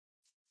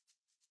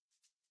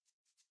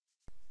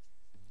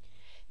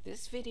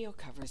This video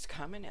covers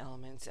common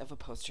elements of a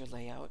poster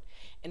layout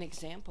and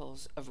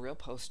examples of real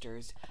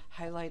posters,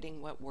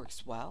 highlighting what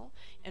works well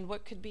and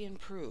what could be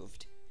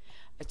improved.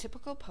 A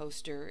typical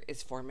poster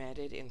is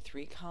formatted in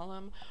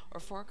 3-column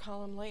or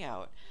 4-column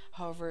layout.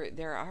 However,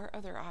 there are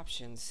other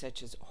options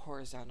such as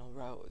horizontal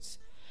rows.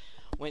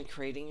 When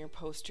creating your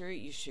poster,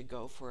 you should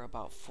go for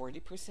about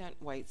 40%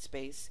 white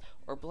space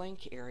or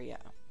blank area.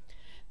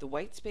 The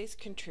white space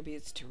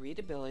contributes to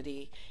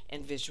readability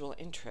and visual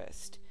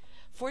interest.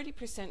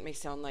 40% may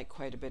sound like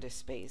quite a bit of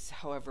space.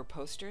 However,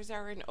 posters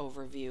are an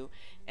overview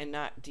and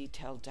not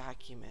detailed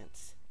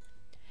documents.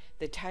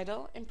 The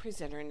title and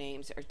presenter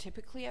names are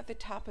typically at the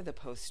top of the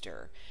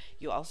poster.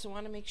 You also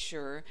want to make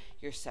sure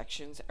your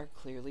sections are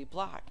clearly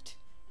blocked.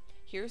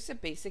 Here's a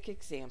basic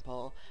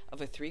example of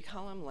a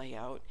 3-column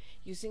layout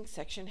using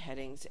section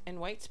headings and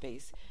white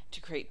space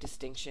to create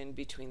distinction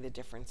between the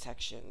different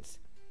sections.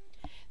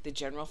 The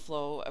general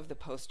flow of the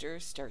poster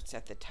starts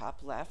at the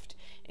top left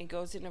and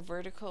goes in a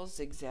vertical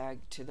zigzag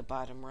to the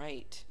bottom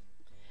right.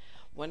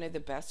 One of the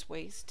best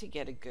ways to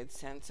get a good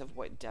sense of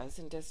what does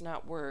and does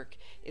not work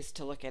is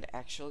to look at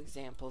actual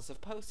examples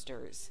of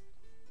posters.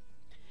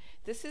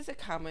 This is a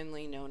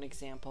commonly known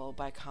example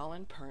by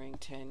Colin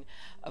Purrington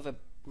of a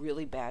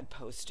really bad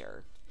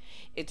poster.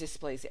 It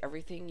displays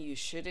everything you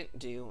shouldn't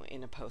do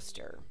in a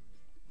poster.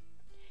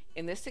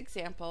 In this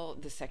example,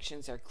 the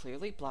sections are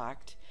clearly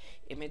blocked,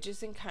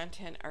 images and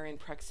content are in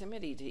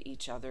proximity to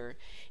each other,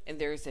 and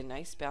there is a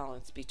nice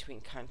balance between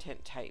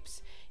content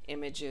types,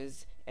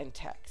 images, and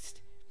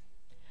text.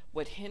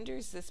 What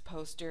hinders this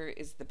poster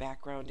is the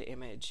background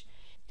image.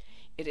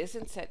 It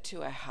isn't set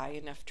to a high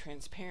enough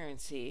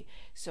transparency,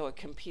 so it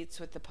competes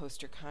with the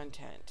poster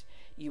content.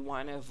 You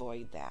want to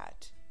avoid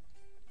that.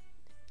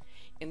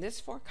 In this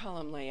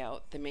 4-column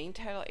layout, the main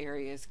title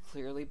area is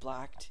clearly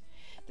blocked.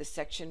 The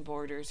section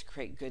borders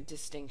create good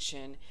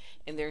distinction,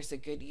 and there's a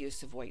good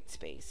use of white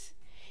space.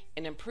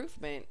 An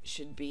improvement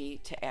should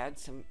be to add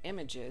some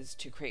images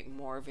to create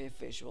more of a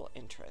visual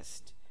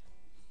interest.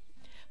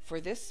 For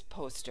this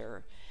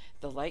poster,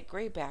 the light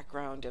gray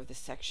background of the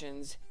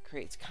sections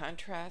creates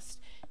contrast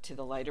to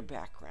the lighter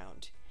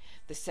background.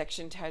 The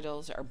section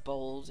titles are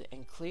bold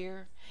and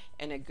clear,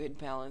 and a good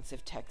balance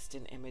of text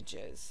and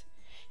images.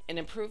 An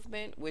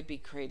improvement would be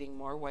creating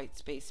more white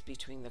space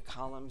between the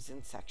columns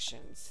and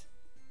sections.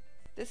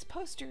 This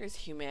poster is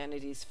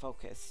humanities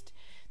focused.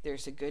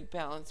 There's a good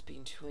balance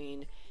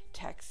between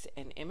text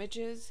and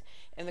images,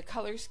 and the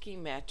color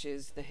scheme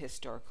matches the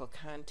historical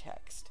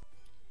context.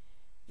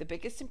 The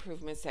biggest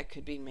improvements that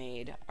could be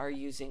made are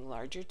using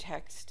larger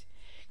text,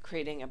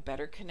 creating a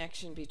better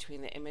connection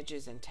between the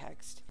images and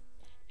text,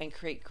 and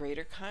create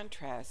greater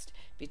contrast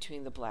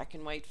between the black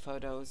and white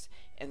photos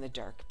and the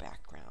dark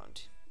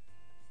background.